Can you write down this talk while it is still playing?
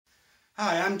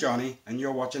Hi, I'm Johnny, and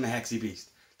you're watching the Hexy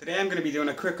Beast. Today I'm going to be doing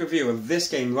a quick review of this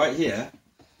game right here,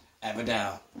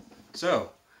 Everdell.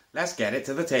 So, let's get it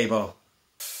to the table.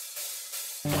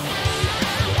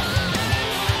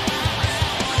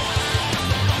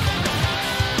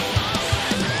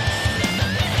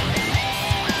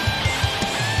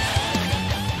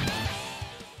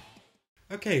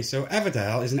 Okay, so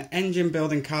Everdell is an engine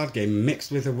building card game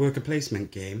mixed with a worker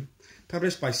placement game,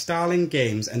 published by Starling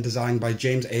Games and designed by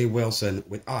James A. Wilson,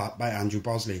 with art by Andrew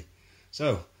Bosley.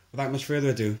 So, without much further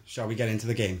ado, shall we get into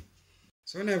the game?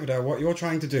 So in Everdell, what you're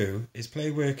trying to do is play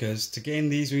workers to gain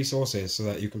these resources so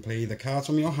that you can play either cards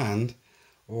from your hand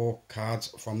or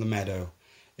cards from the meadow.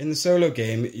 In the solo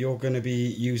game, you're going to be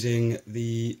using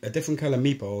a different colour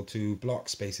meeple to block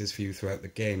spaces for you throughout the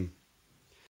game.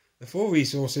 The 4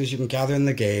 resources you can gather in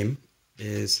the game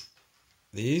is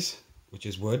these, which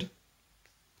is wood.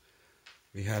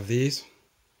 We have these,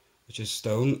 which is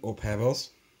stone or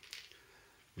pebbles.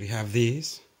 We have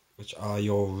these, which are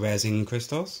your resin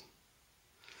crystals.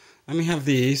 And we have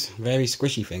these very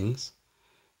squishy things,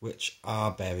 which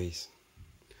are berries.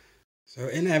 So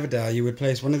in Everdell, you would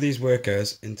place one of these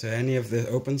workers into any of the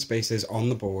open spaces on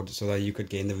the board so that you could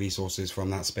gain the resources from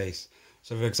that space.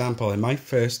 So for example, in my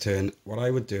first turn, what I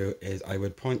would do is I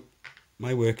would point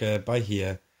my worker by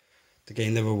here to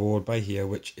gain the reward by here,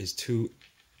 which is 2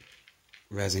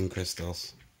 resin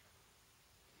crystals.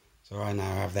 So I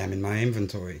now have them in my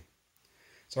inventory.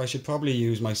 So I should probably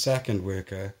use my second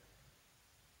worker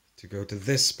to go to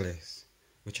this place,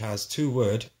 which has 2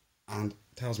 wood and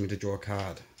tells me to draw a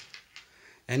card.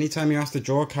 Anytime you have to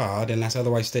draw a card, unless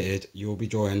otherwise stated, you will be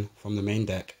drawing from the main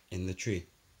deck in the tree.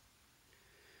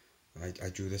 I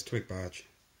drew this twig barge.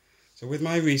 So with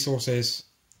my resources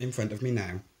in front of me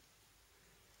now,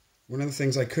 one of the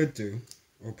things I could do,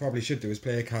 or probably should do, is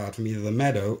play a card from either the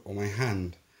meadow or my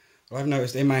hand. Well, I've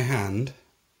noticed in my hand,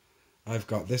 I've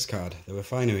got this card, the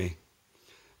refinery,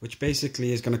 which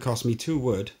basically is going to cost me 2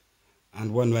 wood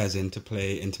and 1 resin to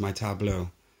play into my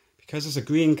tableau. Because it's a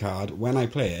green card, when I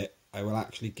play it, I will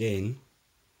actually gain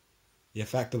the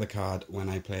effect of the card when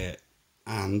I play it,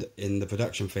 and in the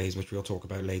production phase, which we'll talk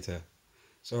about later.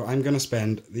 So I'm going to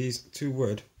spend these 2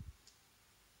 wood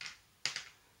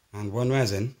and 1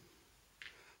 resin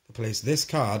to place this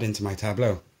card into my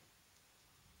tableau.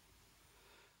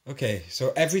 Okay,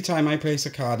 so every time I place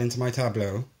a card into my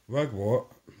tableau, Rugwort,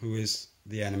 who is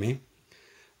the enemy,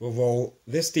 will roll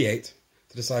this d8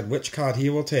 to decide which card he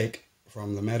will take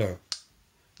from the meadow.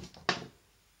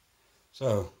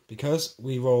 So, because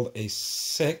we rolled a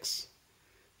 6,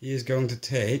 he is going to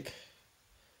take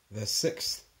the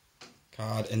 6th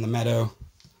card in the meadow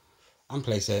and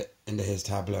place it into his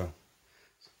tableau.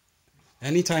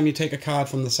 Anytime you take a card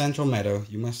from the central meadow,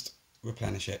 you must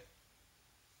replenish it.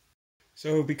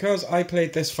 So because I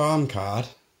played this farm card,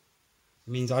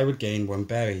 it means I would gain 1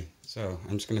 berry. So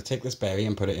I'm just going to take this berry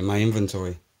and put it in my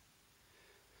inventory.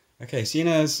 Okay, seeing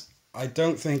as I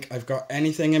don't think I've got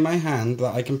anything in my hand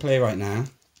that I can play right now,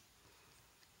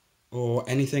 or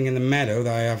anything in the meadow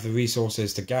that I have the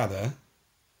resources to gather,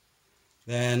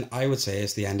 then I would say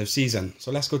it's the end of season.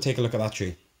 So let's go take a look at that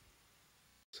tree.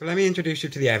 So let me introduce you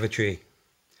to the Ever tree.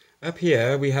 Up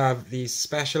here we have these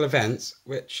special events,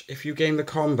 which if you gain the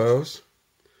combos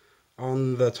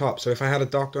on the top, so if I had a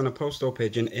doctor and a postal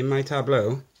pigeon in my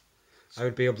tableau, I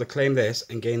would be able to claim this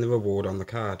and gain the reward on the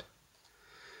card.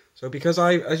 So because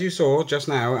as you saw just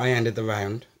now, I ended the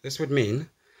round, this would mean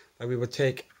that we would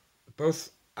take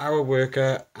both our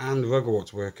worker and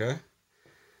Rugwort's worker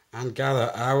and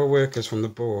gather our workers from the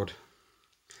board.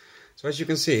 So as you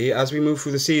can see, as we move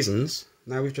through the seasons,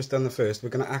 now we've just done the first, we're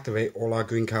going to activate all our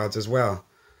green cards as well,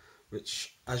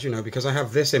 which, as you know, because I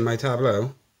have this in my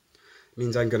tableau,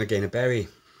 means I'm going to gain a berry.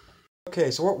 Okay,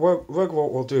 so what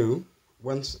Rugwort will do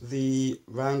once the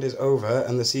round is over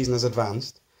and the season has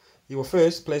advanced, he will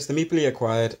first place the meeple he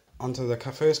acquired onto the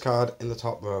first card in the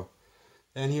top row.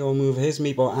 Then he will move his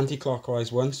meeple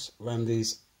anti-clockwise once around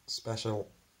these special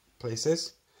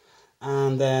places,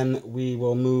 and then we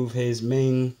will move his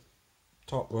main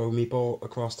top row meeple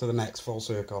across to the next full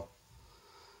circle.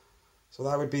 So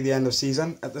that would be the end of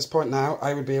season. At this point now,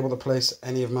 I would be able to place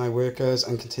any of my workers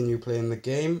and continue playing the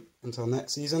game until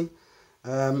next season.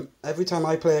 Every time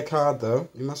I play a card though,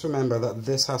 you must remember that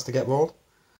this has to get rolled.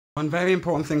 One very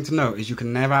important thing to note is you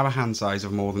can never have a hand size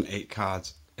of more than 8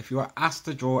 cards. If you are asked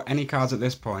to draw any cards at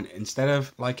this point, instead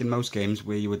of like in most games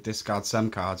where you would discard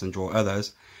some cards and draw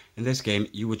others, in this game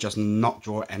you would just not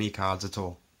draw any cards at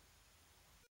all.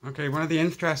 Okay, one of the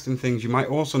interesting things you might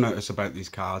also notice about these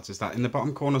cards is that in the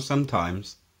bottom corner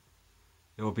sometimes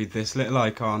there will be this little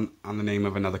icon and the name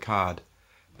of another card.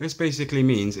 This basically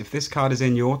means if this card is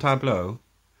in your tableau,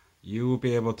 you will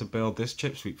be able to build this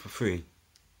chip sweep for free.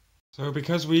 So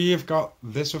because we have got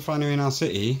this refinery in our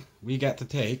city, we get to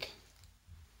take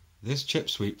this chip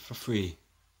sweep for free.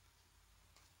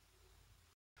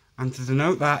 And to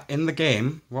denote that in the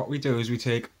game, what we do is we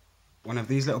take one of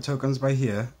these little tokens by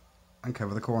here and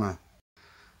cover the corner.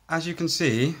 As you can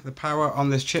see, the power on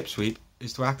this chip sweep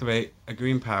is to activate a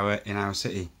green power in our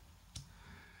city.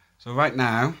 So right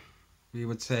now, we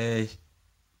would say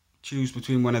choose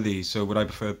between one of these. So would I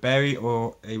prefer a berry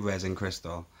or a resin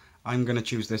crystal? I'm going to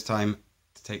choose this time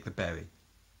to take the berry.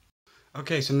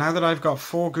 Okay, so now that I've got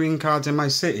 4 green cards in my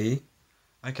city,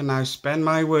 I can now spend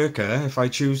my worker, if I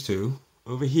choose to,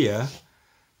 over here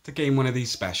to gain one of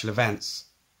these special events.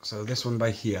 So this one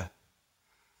by here,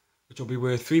 which will be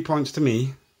worth 3 points to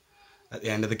me at the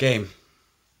end of the game.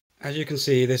 As you can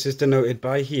see, this is denoted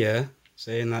by here,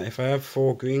 saying that if I have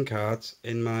 4 green cards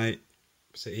in my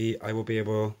city, I will be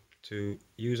able to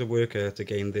use a worker to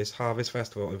gain this Harvest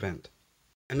Festival event.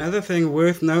 Another thing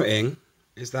worth noting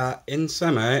is that in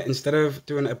summer, instead of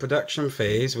doing a production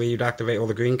phase where you'd activate all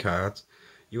the green cards,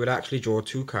 you would actually draw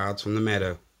 2 cards from the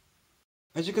meadow.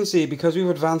 As you can see, because we've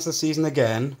advanced the season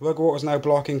again, Rugwater is now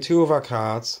blocking 2 of our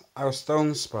cards, our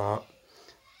stone spot,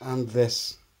 and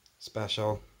this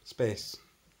special space.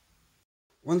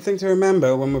 One thing to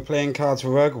remember when we're playing cards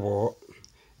for Rugwater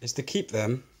is to keep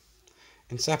them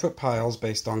in separate piles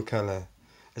based on colour,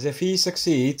 as if he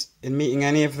succeeds in meeting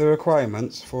any of the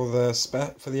requirements for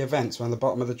the events around the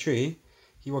bottom of the tree,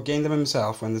 he will gain them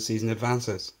himself when the season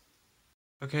advances.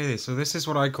 Okay, so this is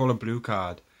what I call a blue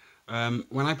card.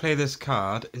 When I play this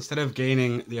card, instead of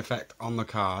gaining the effect on the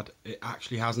card, it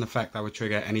actually has an effect that would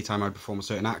trigger any time I perform a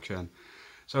certain action.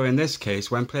 So in this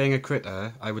case, when playing a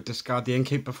critter, I would discard the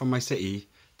innkeeper from my city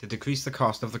to decrease the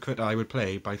cost of the critter I would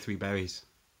play by 3 berries.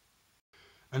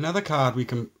 Another card we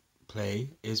can play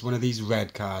is one of these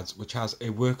red cards, which has a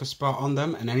worker spot on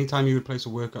them, and anytime you would place a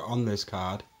worker on this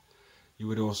card, you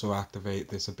would also activate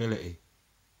this ability.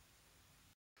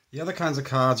 The other kinds of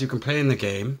cards you can play in the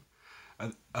game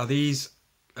are these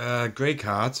grey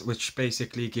cards, which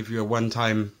basically give you a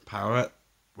one-time power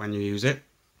when you use it,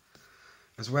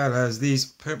 as well as these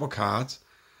purple cards,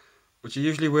 which are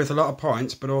usually worth a lot of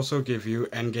points, but also give you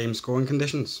endgame scoring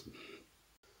conditions.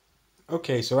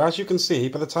 Okay, so as you can see,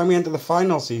 by the time we enter the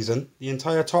final season, the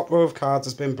entire top row of cards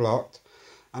has been blocked,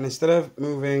 and instead of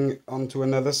moving onto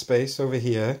another space over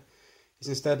here, he's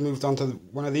instead moved onto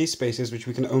one of these spaces which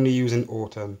we can only use in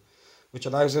autumn, which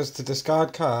allows us to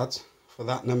discard cards for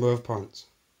that number of points.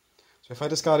 So if I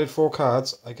discarded 4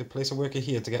 cards, I could place a worker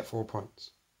here to get 4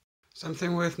 points.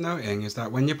 Something worth noting is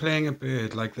that when you're playing a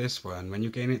bird like this one, when you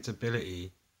gain its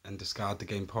ability and discard to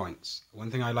gain points, one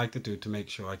thing I like to do to make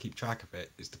sure I keep track of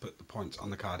it is to put the points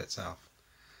on the card itself.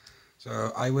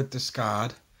 So I would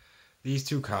discard these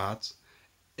 2 cards.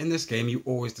 In this game you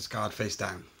always discard face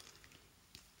down,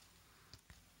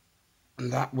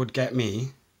 and that would get me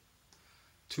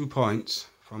 2 points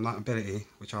from that ability,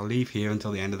 which I'll leave here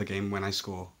until the end of the game when I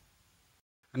score.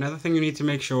 Another thing you need to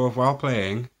make sure of while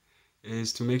playing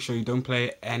is to make sure you don't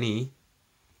play any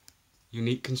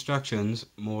unique constructions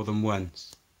more than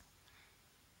once.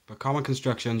 For common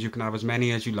constructions, you can have as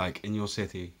many as you like in your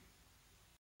city.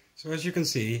 So as you can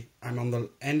see, I'm on the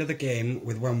end of the game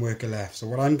with 1 worker left. So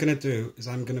what I'm going to do is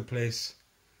I'm going to place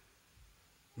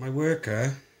my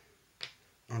worker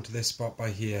onto this spot by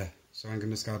here. So I'm going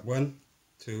to discard 1,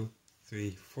 2,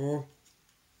 3, 4.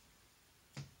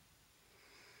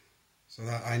 So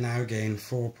that I now gain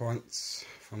 4 points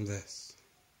from this.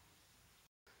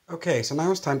 Okay, so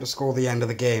now it's time to score the end of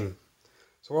the game.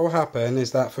 So what will happen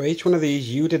is that for each one of these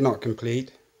you did not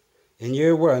complete, in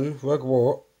year 1,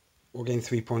 Rugwater will gain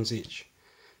 3 points each,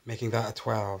 making that a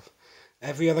 12.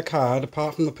 Every other card,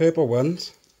 apart from the purple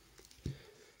ones,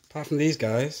 apart from these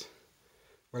guys,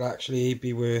 will actually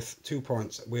be worth 2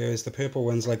 points, whereas the purple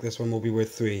ones like this one will be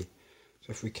worth 3. So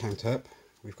if we count up,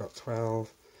 we've got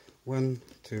 12, 1,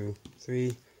 2,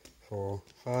 3, 4,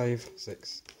 5,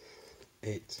 6,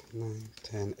 8, 9,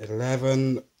 10,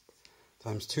 11,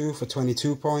 times 2 for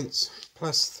 22 points,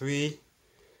 plus 3,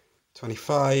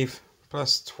 25,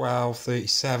 plus 12,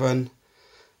 37,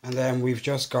 and then we've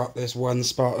just got this one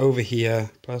spot over here,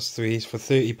 plus 3 for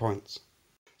 30 points.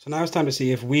 So now it's time to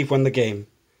see if we've won the game.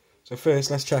 So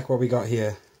first, let's check what we got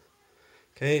here.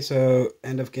 Okay, so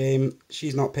end of game,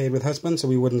 she's not paid with husband, so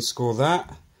we wouldn't score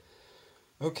that.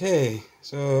 Okay,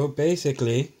 so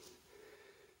basically,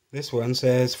 this one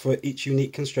says for each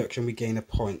unique construction we gain a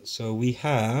point. So we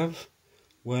have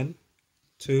 1,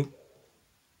 2,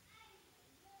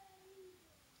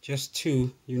 just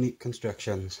 2 unique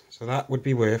constructions. So that would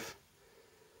be worth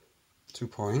 2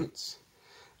 points.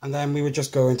 And then we would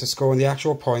just go into scoring the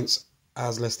actual points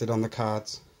as listed on the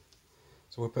cards.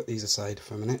 So we'll put these aside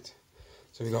for a minute.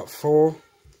 So we got 4,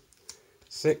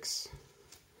 6,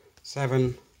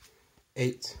 7,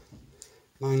 8,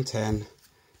 9, 10,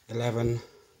 11,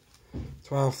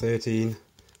 12, 13,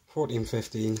 14,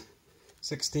 15,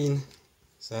 16,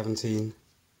 17,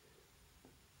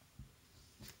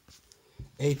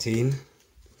 18,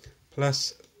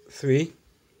 plus 3,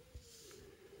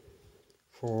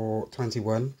 for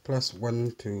 21, plus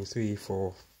 1, 2, 3,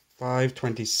 4, 5,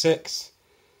 26,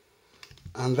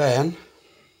 and then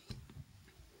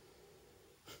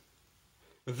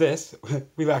with this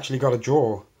we've actually got a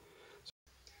draw.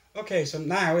 Okay, so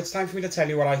now it's time for me to tell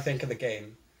you what I think of the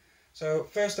game. So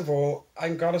first of all,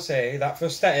 I've got to say that for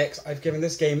aesthetics, I've given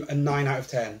this game a 9 out of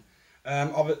 10.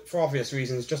 For obvious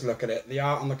reasons, just look at it. The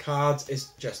art on the cards is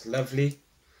just lovely.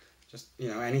 Just, you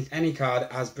know, any card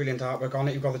has brilliant artwork on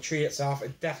it. You've got the tree itself.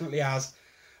 It definitely has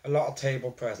a lot of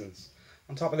table presence.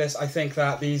 On top of this, I think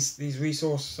that these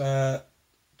resource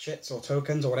chits or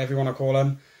tokens or whatever you want to call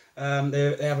them,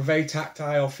 they have a very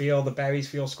tactile feel. The berries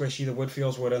feel squishy, the wood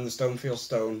feels wooden, the stone feels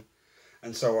stone,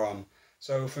 and so on.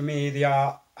 So for me, the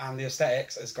art and the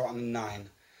aesthetics has gotten a 9.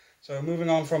 So moving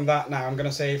on from that now, I'm going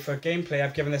to say for gameplay,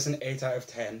 I've given this an 8 out of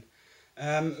 10.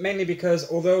 Mainly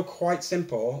because, although quite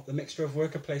simple, the mixture of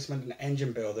worker placement and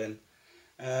engine building,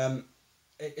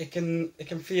 it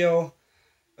can feel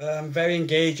very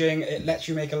engaging. It lets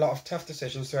you make a lot of tough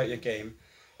decisions throughout your game.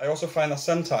 I also find that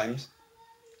sometimes,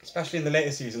 especially in the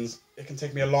later seasons, it can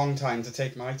take me a long time to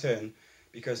take my turn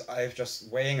because I'm just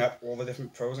weighing up all the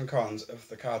different pros and cons of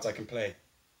the cards I can play.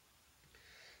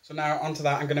 So now onto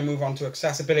that, I'm going to move on to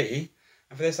accessibility,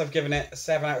 and for this I've given it a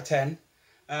 7 out of 10.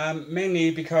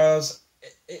 Mainly because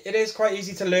it is quite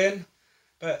easy to learn,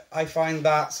 but I find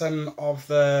that some of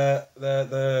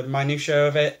the minutiae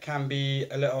of it can be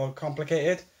a little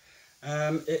complicated.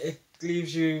 It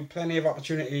leaves you plenty of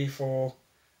opportunity for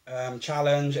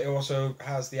challenge. It also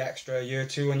has the extra year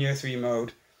 2 and year 3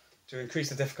 mode to increase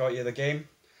the difficulty of the game.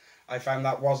 I found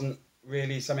that wasn't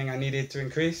really something I needed to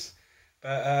increase,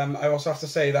 but I also have to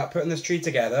say that putting this tree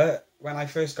together when I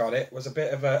first got it was a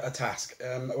bit of a task.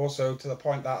 Also to the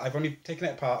point that I've only taken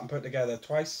it apart and put it together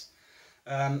twice,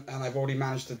 and I've already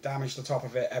managed to damage the top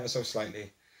of it ever so slightly.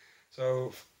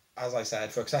 So as I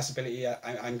said, for accessibility,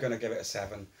 I'm going to give it a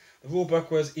 7. The rule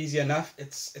book was easy enough.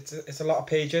 It's a lot of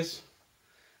pages,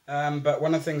 but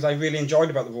one of the things I really enjoyed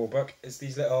about the rule book is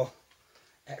these little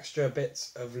extra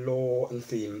bits of lore and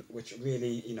theme, which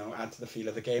really, you know, add to the feel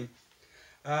of the game.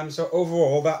 So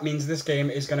overall, that means this game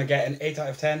is going to get an 8 out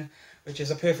of 10, which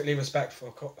is a perfectly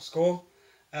respectful score.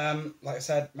 Like I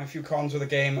said, my few cons with the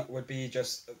game would be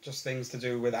just things to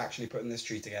do with actually putting this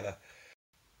tree together.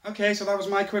 Okay, so that was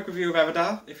my quick review of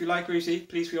Everdell. If you like what you see,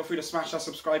 please feel free to smash that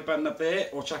subscribe button up there,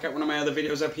 or check out one of my other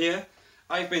videos up here.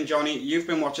 I've been Johnny, you've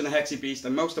been watching the Hexy Beast,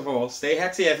 and most of all, stay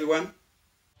Hexy everyone!